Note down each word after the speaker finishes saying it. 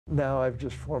Now I've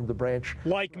just formed the branch.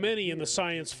 Like many in the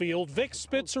science field, Vic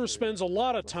Spitzer spends a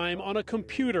lot of time on a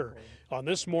computer. On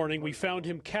this morning, we found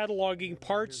him cataloging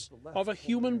parts of a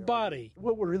human body.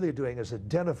 What we're really doing is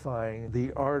identifying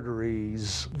the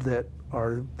arteries that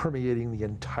are permeating the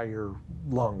entire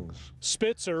lungs.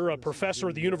 Spitzer, a professor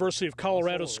at the University of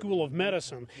Colorado School of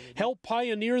Medicine, helped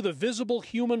pioneer the Visible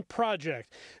Human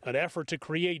Project, an effort to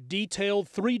create detailed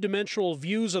three-dimensional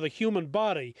views of the human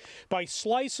body by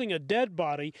slicing a dead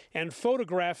body and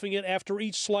photographing it after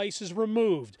each slice is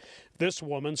removed. This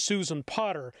woman, Susan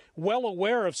Potter, well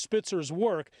aware of Spitzer's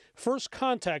work, first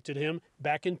contacted him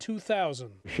back in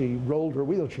 2000. She rolled her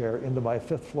wheelchair into my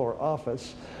fifth-floor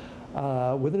office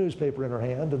with a newspaper in her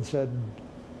hand and said,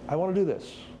 "I want to do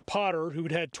this." Potter,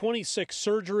 who'd had 26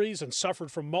 surgeries and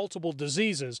suffered from multiple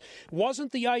diseases,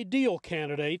 wasn't the ideal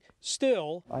candidate.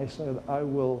 Still, I said, "I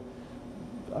will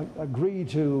agree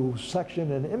to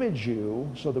section and image you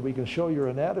so that we can show your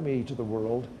anatomy to the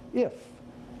world if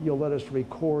you'll let us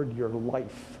record your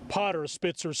life." Potter,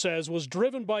 Spitzer says, was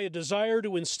driven by a desire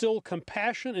to instill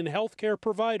compassion in healthcare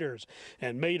providers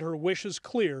and made her wishes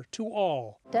clear to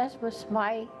all. That was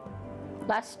my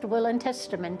last will and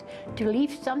testament, to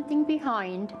leave something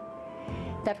behind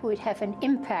that would have an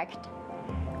impact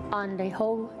on the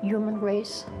whole human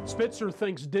race. Spitzer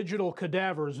thinks digital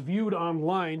cadavers viewed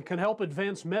online can help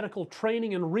advance medical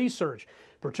training and research,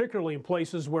 particularly in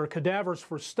places where cadavers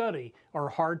for study are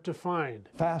hard to find.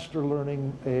 Faster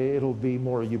learning, it'll be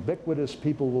more ubiquitous.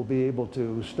 People will be able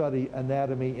to study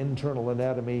anatomy, internal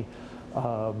anatomy,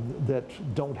 that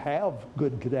don't have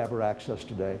good cadaver access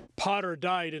today. Potter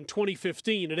died in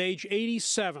 2015 at age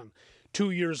 87.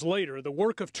 2 years later, the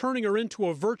work of turning her into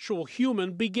a virtual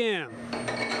human began.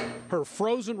 Her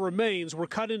frozen remains were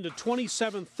cut into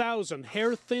 27,000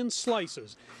 hair-thin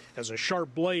slices. As a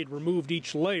sharp blade removed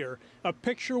each layer, a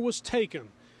picture was taken.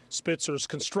 Spitzer's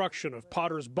construction of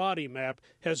Potter's body map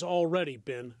has already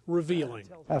been revealing.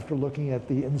 After looking at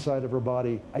the inside of her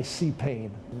body, I see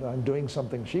pain. I'm doing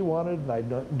something she wanted, and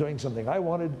I'm doing something I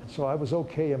wanted, so I was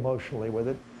okay emotionally with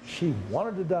it. She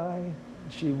wanted to die.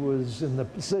 She was in the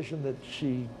position that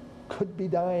she could be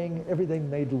dying. Everything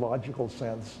made logical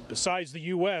sense. Besides the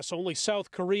U.S., only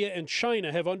South Korea and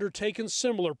China have undertaken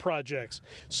similar projects.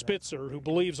 Spitzer, who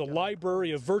believes a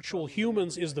library of virtual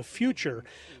humans is the future,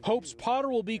 hopes Potter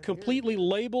will be completely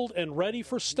labeled and ready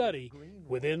for study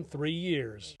within 3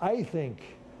 years. I think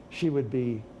she would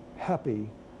be happy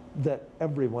that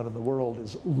everyone in the world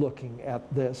is looking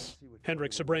at this.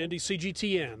 Hendrik, Sybrandy,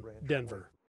 CGTN, Denver.